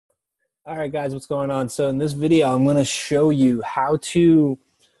All right, guys, what's going on? So in this video, I'm going to show you how to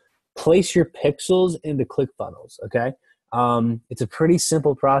place your pixels into ClickFunnels, okay? It's a pretty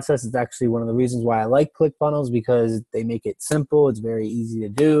simple process. It's actually one of the reasons why I like ClickFunnels because they make it simple. It's very easy to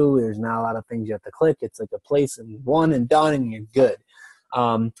do. There's not a lot of things you have to click. It's like a place and one and done and you're good.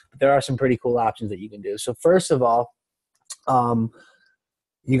 But there are some pretty cool options that you can do. So first of all, um,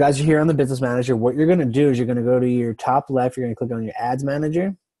 you guys are here on the Business Manager. What you're going to do is you're going to go to your top left. You're going to click on your Ads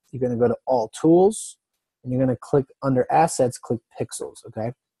Manager. You're going to go to All Tools, and you're going to click under Assets, click Pixels,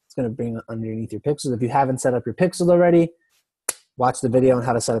 okay? It's going to bring underneath your pixels. If you haven't set up your pixel already, watch the video on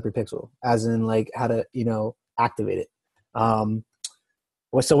how to set up your pixel, as in like how to, activate it.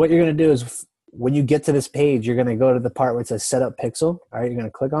 So what you're going to do is when you get to this page, you're going to go to the part where it says Set Up Pixel, all right? You're going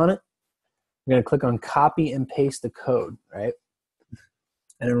to click on it. You're going to click on Copy and Paste the code, right?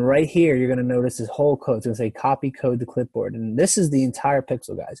 And then right here, you're going to notice this whole code. It's going to say copy code to clipboard. And this is the entire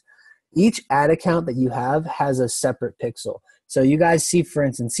pixel, guys. Each ad account that you have has a separate pixel. So you guys see, for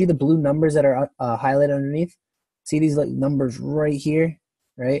instance, see the blue numbers that are highlighted underneath? See these like numbers right here,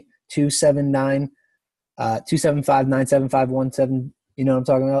 right? 279, 275, 97517. You know what I'm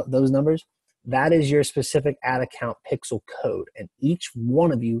talking about? Those numbers. That is your specific ad account pixel code. And each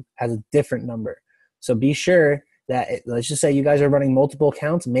one of you has a different number. So be sure that let's just say you guys are running multiple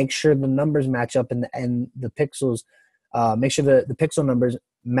accounts, make sure the numbers match up and the pixels, make sure the pixel numbers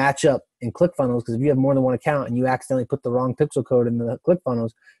match up in ClickFunnels, because if you have more than one account and you accidentally put the wrong pixel code in the ClickFunnels,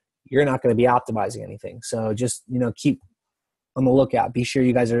 you're not going to be optimizing anything. So just, keep on the lookout. Be sure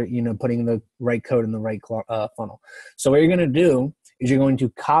you guys are, putting the right code in the right funnel. So what you're going to do is you're going to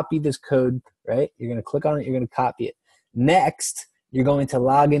copy this code, right? You're going to click on it. You're going to copy it. Next, you're going to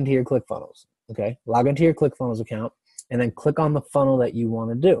log into your ClickFunnels. Okay, log into your ClickFunnels account and then click on the funnel that you want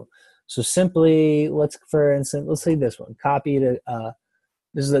to do. So simply, for instance, let's say this one, copy it.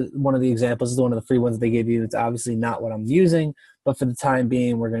 This is one of the examples. This is one of the free ones they give you. It's obviously not what I'm using, but for the time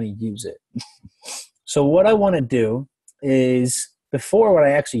being, we're going to use it. So what I want to do is, before what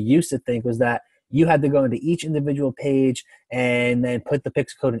I actually used to think was that you had to go into each individual page and then put the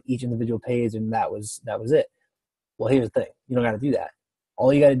pixel code in each individual page, and that was it. Well, here's the thing. You don't got to do that.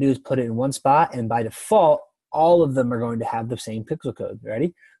 All you got to do is put it in one spot, and by default, all of them are going to have the same pixel code.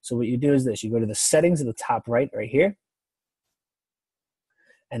 Ready? So what you do is this. You go to the settings at the top right here.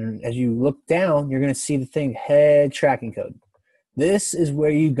 And as you look down, you're going to see the thing, head tracking code. This is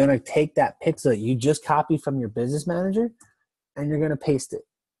where you're going to take that pixel that you just copied from your Business Manager, and you're going to paste it.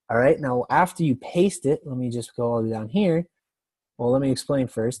 All right? Now, after you paste it, let me just go all the way down here. Well, let me explain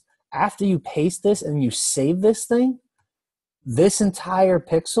first. After you paste this and you save this thing, this entire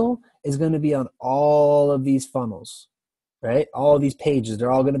pixel is going to be on all of these funnels, right? All of these pages, they're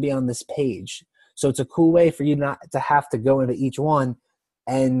all going to be on this page. So it's a cool way for you not to have to go into each one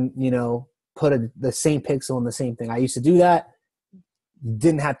and, put the same pixel in the same thing. I used to do that.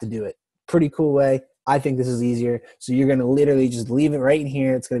 Didn't have to do it. Pretty cool way. I think this is easier. So you're going to literally just leave it right in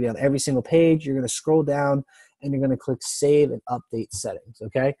here. It's going to be on every single page. You're going to scroll down and you're going to click Save and Update Settings,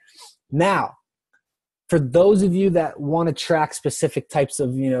 okay? Now, for those of you that want to track specific types of,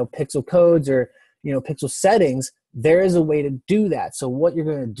 pixel codes or, pixel settings, there is a way to do that. So what you're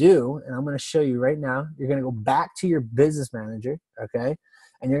going to do, and I'm going to show you right now, you're going to go back to your Business Manager, okay?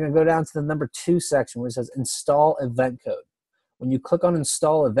 And you're going to go down to the number 2 section where it says Install Event Code. When you click on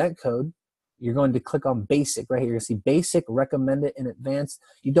Install Event Code, you're going to click on Basic right here. You're going to see Basic, Recommended, and Advanced.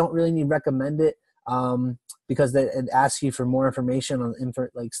 You don't really need Recommended because it asks you for more information on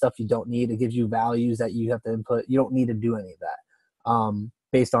stuff you don't need. It gives you values that you have to input. You don't need to do any of that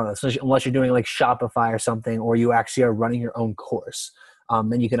based on it, unless you're doing like Shopify or something, or you actually are running your own course.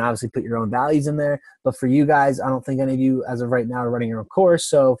 Then you can obviously put your own values in there. But for you guys, I don't think any of you as of right now are running your own course.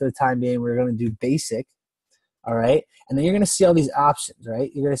 So for the time being, we're going to do Basic. All right. And then you're going to see all these options,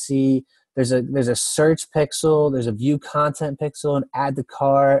 right? You're going to see there's a search pixel, there's a view content pixel, and add to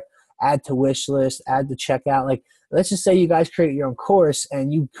cart, add to wish list, add to checkout. Like, let's just say you guys created your own course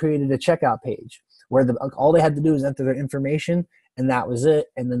and you created a checkout page where all they had to do was enter their information and that was it.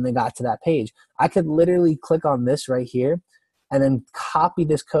 And then they got to that page. I could literally click on this right here and then copy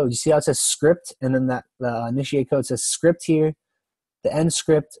this code. You see how it says script, and then that initiate code says script here, the end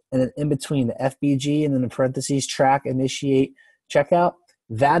script, and then in between the FBG and then the parentheses track, initiate, checkout.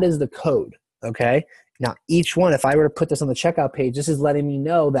 That is the code, okay? Now, each one, if I were to put this on the checkout page, this is letting me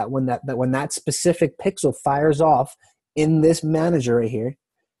know that when that specific pixel fires off in this manager right here,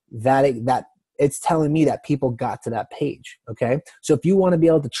 that it's telling me that people got to that page, okay? So if you want to be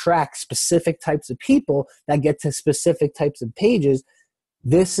able to track specific types of people that get to specific types of pages,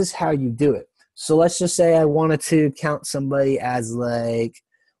 this is how you do it. So let's just say I wanted to count somebody as like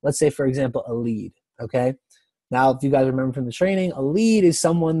let's say, for example, a lead, okay? Now, if you guys remember from the training, a lead is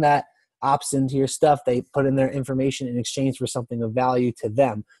someone that opts into your stuff. They put in their information in exchange for something of value to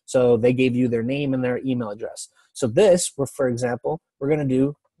them. So they gave you their name and their email address. So this, for example, we're going to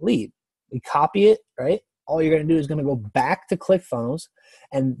do lead. We copy it, right? All you're going to do is going to go back to ClickFunnels,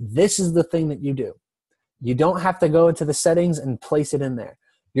 and this is the thing that you do. You don't have to go into the settings and place it in there.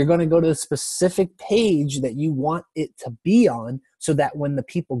 You're going to go to the specific page that you want it to be on, so that when the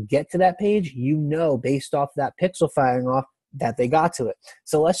people get to that page, you know based off that pixel firing off that they got to it.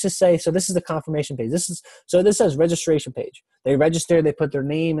 So let's just say, so this is the confirmation page. This says registration page. They register, they put their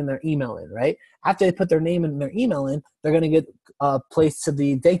name and their email in, right? After they put their name and their email in, they're going to get placed to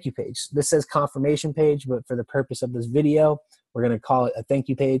the thank you page. This says confirmation page, but for the purpose of this video, we're going to call it a thank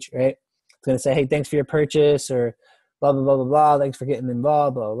you page, right? It's going to say, hey, thanks for your purchase, or blah, blah, blah, blah, blah. Thanks for getting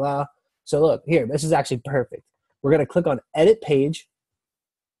involved, blah, blah, blah. So look, here, this is actually perfect. We're going to click on edit page.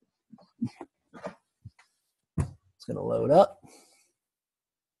 It's going to load up.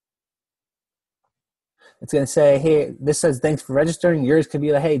 It's going to say, hey, this says thanks for registering. Yours could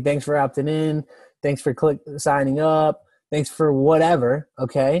be like, hey, thanks for opting in. Thanks for signing up. Thanks for whatever,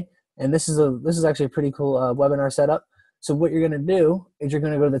 okay? And this is actually a pretty cool webinar setup. So what you're going to do is you're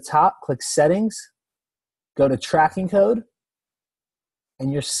going to go to the top, click settings, go to tracking code,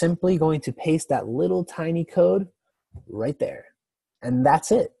 and you're simply going to paste that little tiny code right there. And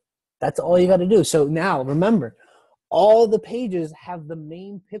that's it. That's all you got to do. So now remember, all the pages have the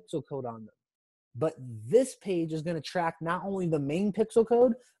main pixel code on them. But this page is going to track not only the main pixel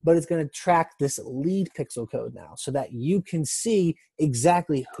code, but it's going to track this lead pixel code now, so that you can see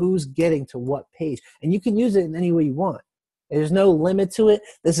exactly who's getting to what page. And you can use it in any way you want. There's no limit to it.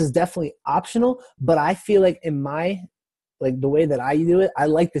 This is definitely optional, but I feel like the way that I do it, I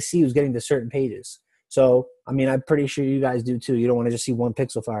like to see who's getting to certain pages. So, I mean, I'm pretty sure you guys do too. You don't want to just see one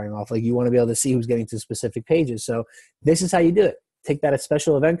pixel firing off. Like, you want to be able to see who's getting to specific pages. So this is how you do it. Take that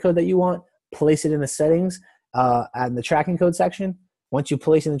special event code that you want, place it in the settings and the tracking code section. Once you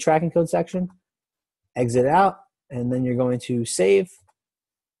place it in the tracking code section, exit out, and then you're going to save.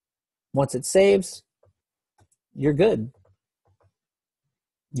 Once it saves, you're good.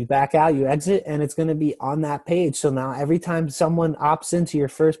 You back out, you exit, and it's going to be on that page. So now every time someone opts into your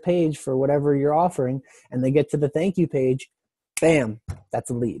first page for whatever you're offering and they get to the thank you page, bam, that's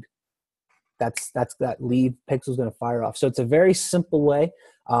a lead. That lead pixel is going to fire off. So it's a very simple way.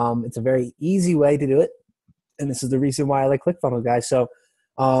 It's a very easy way to do it. And this is the reason why I like ClickFunnels, guys. So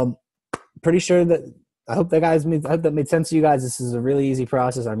pretty sure that I hope that made sense to you guys. This is a really easy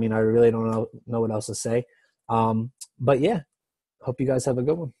process. I mean, I really don't know what else to say. But yeah, hope you guys have a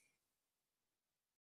good one.